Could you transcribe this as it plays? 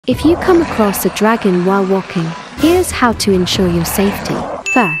If you come across a dragon while walking, here's how to ensure your safety.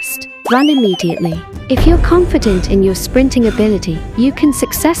 First, run immediately. If you're confident in your sprinting ability, you can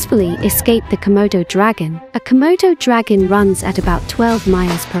successfully escape the Komodo dragon. A Komodo dragon runs at about 12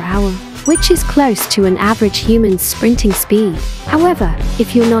 miles per hour, which is close to an average human's sprinting speed. However,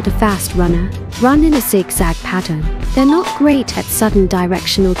 if you're not a fast runner, run in a zigzag pattern. They're not great at sudden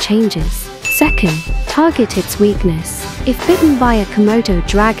directional changes. Second, target its weakness. If bitten by a Komodo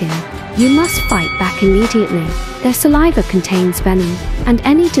dragon, you must fight back immediately. Their saliva contains venom, and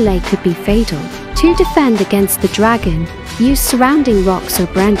any delay could be fatal. To defend against the dragon, use surrounding rocks or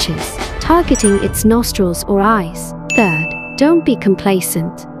branches, targeting its nostrils or eyes. Third, don't be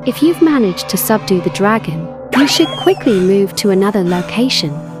complacent. If you've managed to subdue the dragon, you should quickly move to another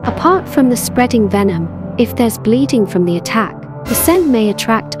location. Apart from the spreading venom, if there's bleeding from the attack, the scent may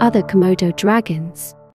attract other Komodo dragons.